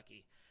London,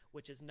 Kentucky,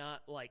 which is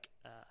not like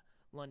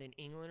London,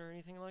 England, or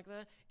anything like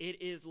that.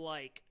 It is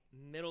like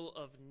middle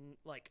of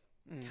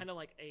kind of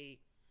like a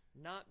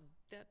not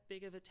that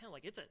big of a town.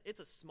 Like it's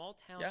a small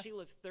town. Yeah. She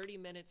lived 30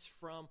 minutes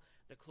from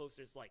the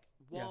closest like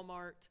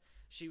Walmart. Yeah.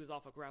 She was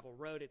off a gravel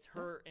road. It's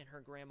her and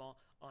her grandma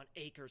on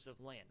acres of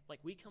land. Like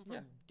we come from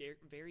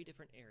very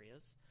different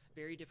areas,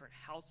 very different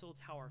households,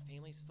 how our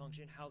families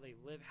function, how they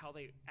live, how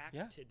they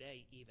act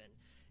today even.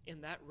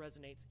 And that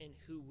resonates in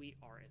who we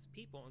are as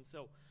people. And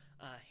so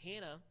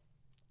Hannah,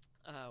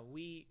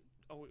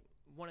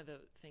 one of the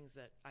things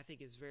that I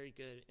think is very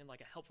good and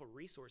like a helpful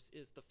resource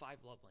is the 5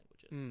 love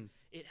languages.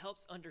 It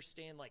helps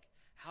understand like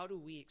how do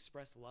we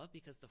express love,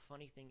 because the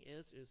funny thing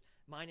is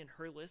mine and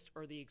her list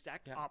are the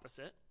exact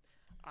opposite.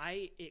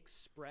 I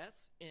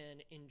express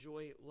and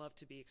enjoy love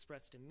to be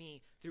expressed to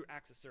me through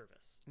acts of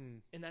service.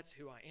 And that's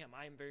who I am.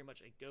 I am very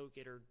much a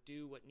go-getter,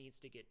 do what needs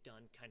to get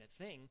done kind of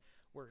thing,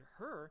 where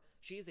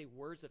she is a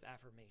words of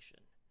affirmation.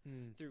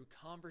 Through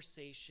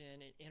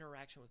conversation and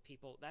interaction with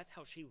people. That's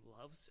how she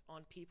loves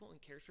on people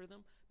and cares for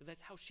them, but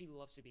that's how she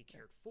loves to be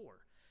cared for.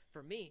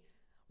 For me,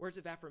 words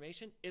of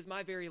affirmation is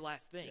my very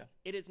last thing.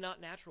 It is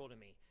not natural to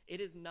me. It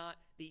is not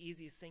the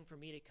easiest thing for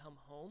me to come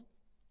home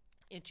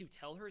and to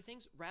tell her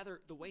things.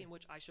 Rather, the way in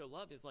which I show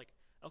love is like,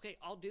 okay,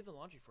 I'll do the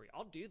laundry for you.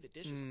 I'll do the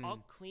dishes.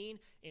 I'll clean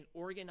and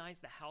organize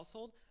the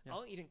household.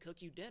 I'll even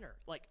cook you dinner.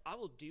 Like, I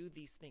will do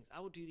these things. I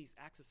will do these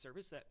acts of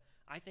service that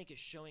I think is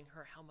showing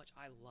her how much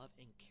I love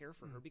and care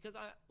for her, because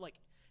I like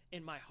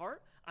in my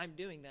heart, I'm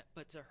doing that.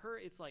 But to her,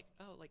 it's like,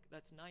 oh, like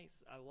that's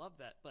nice. I love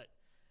that. But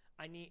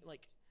I need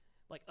like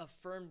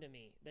affirm to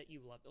me that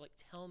you love it. Like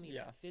tell me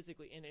that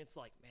physically. And it's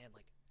like, man,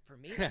 like for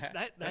me,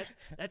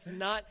 that's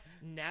not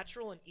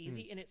natural and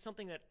easy, and it's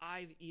something that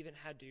I've even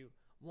had to,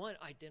 one,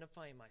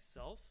 identify in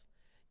myself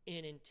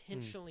and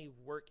intentionally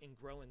work and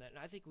grow in that. And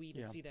I think we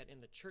even see that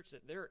in the church,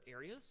 that there are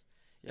areas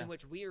in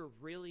which we are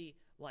really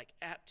like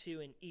apt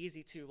to and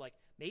easy to, like,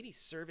 maybe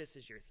service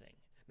is your thing,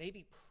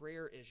 maybe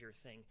prayer is your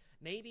thing,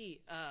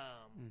 maybe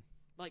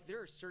like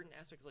there are certain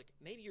aspects, like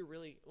maybe you're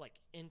really like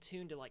in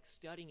tune to like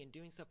studying and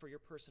doing stuff for your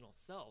personal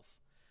self,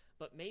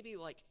 but maybe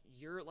like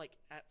you're like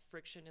at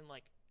friction and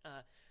like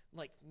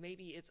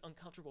maybe it's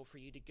uncomfortable for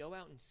you to go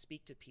out and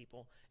speak to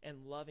people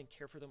and love and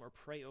care for them or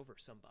pray over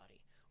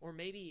somebody, or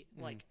maybe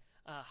like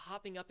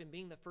hopping up and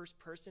being the first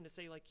person to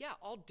say like, yeah,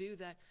 I'll do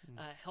that,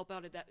 help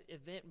out at that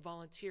event,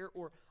 volunteer,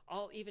 or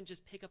I'll even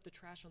just pick up the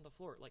trash on the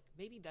floor. Like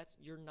maybe that's,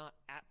 you're not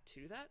apt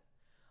to that,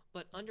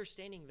 but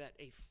understanding that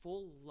a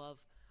full love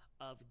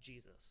of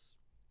Jesus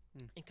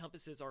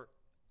encompasses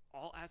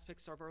all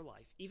aspects of our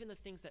life, even the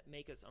things that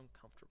make us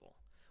uncomfortable.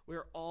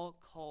 We're all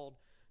called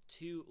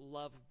to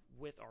love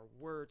with our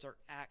words, our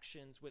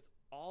actions, with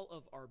all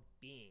of our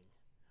being.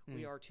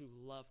 We are to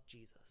love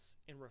Jesus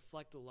and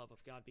reflect the love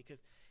of God,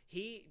 because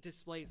he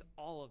displays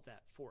all of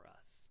that for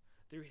us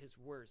through his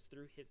words,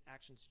 through his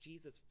actions.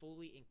 Jesus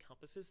fully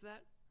encompasses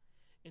that.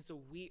 And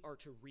so we are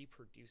to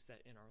reproduce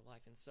that in our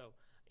life. And so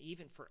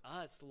even for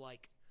us,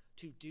 like,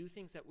 to do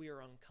things that we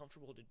are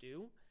uncomfortable to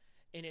do,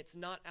 and it's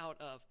not out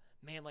of,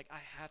 man, like I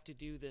have to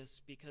do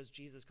this because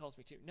Jesus calls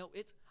me to. No,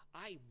 it's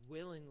I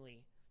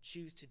willingly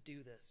choose to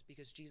do this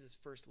because Jesus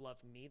first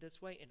loved me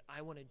this way, and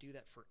I want to do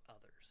that for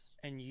others.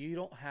 And you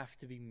don't have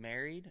to be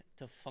married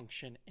to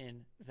function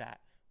in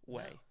that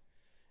way. No.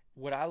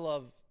 What I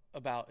love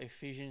about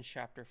Ephesians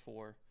chapter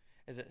 4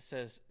 is it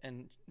says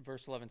in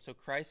verse 11, so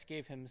Christ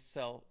gave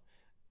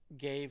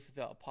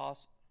the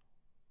apostle,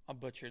 I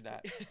butchered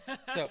that.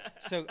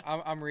 So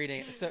I'm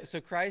reading.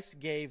 So Christ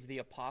gave the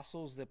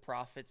apostles, the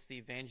prophets, the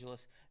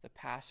evangelists, the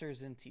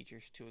pastors and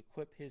teachers to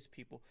equip his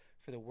people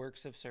for the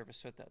works of service,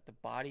 so that the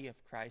body of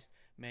Christ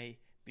may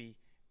be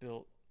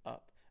built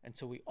up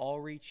until we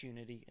all reach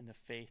unity in the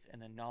faith and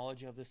the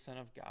knowledge of the Son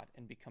of God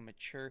and become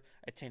mature,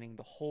 attaining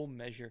the whole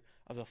measure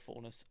of the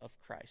fullness of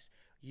Christ.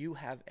 You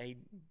have a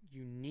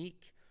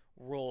unique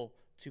role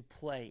to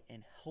play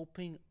in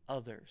helping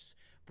others,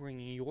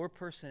 bringing your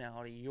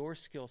personality, your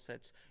skill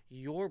sets,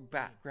 your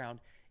background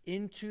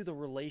into the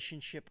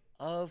relationship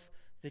of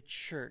the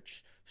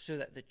church, so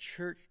that the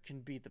church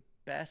can be the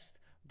best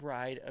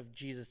bride of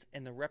Jesus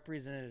and the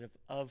representative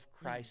of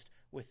Christ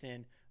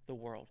within the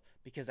world.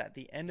 Because at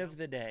the end of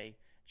the day,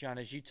 John,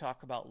 as you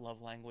talk about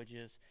love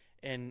languages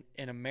in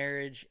a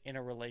marriage, in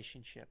a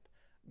relationship,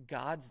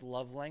 God's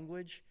love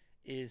language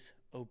is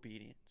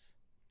obedience.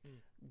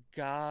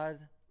 God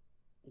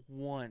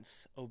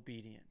wants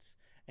obedience,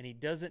 and he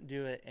doesn't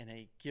do it in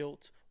a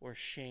guilt or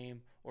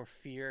shame or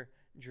fear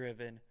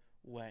driven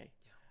way.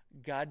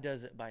 God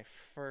does it by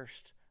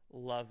first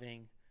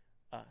loving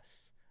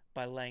us,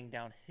 by laying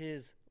down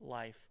his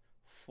life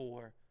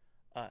for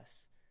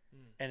us,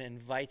 and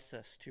invites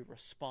us to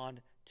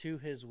respond to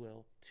his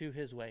will, to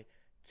his way,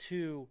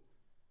 to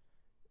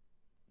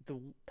the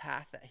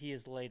path that he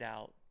has laid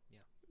out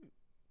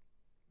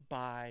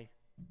by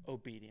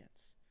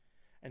obedience.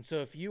 And so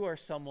if you are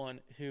someone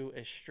who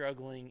is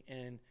struggling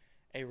in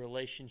a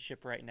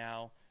relationship right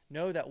now,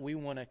 know that we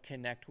want to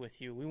connect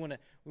with you. We want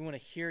to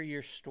hear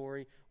your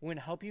story. We want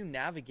to help you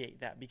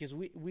navigate that, because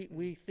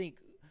we think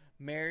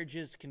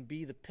marriages can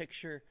be the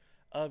picture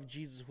of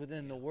Jesus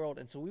within the world.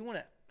 And so we want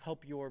to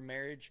help your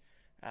marriage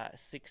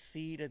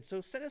succeed. And so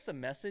send us a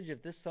message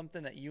if this is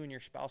something that you and your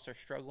spouse are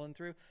struggling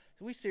through.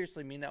 So we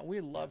seriously mean that.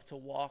 We love to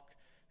walk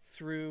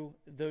through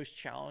those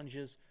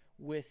challenges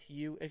with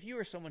you. If you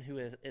are someone who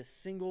is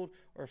singled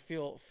or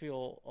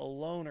feel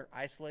alone or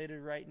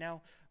isolated right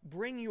now,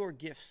 bring your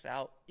gifts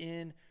out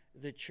in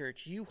the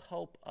church. You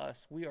help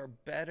us. We are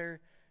better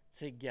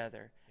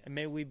together. And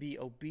may we be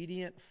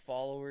obedient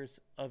followers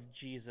of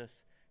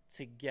Jesus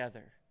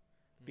together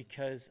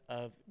because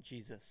of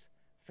Jesus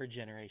for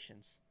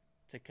generations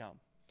to come.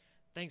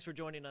 Thanks for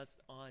joining us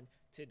on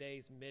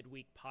today's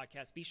midweek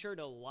podcast. Be sure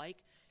to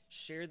like,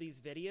 share these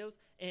videos,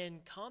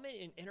 and comment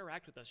and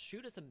interact with us.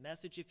 Shoot us a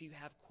message if you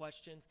have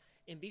questions,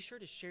 and be sure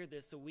to share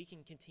this so we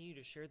can continue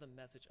to share the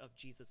message of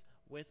Jesus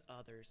with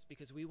others,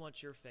 because we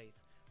want your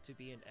faith to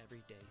be an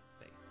everyday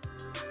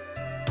faith.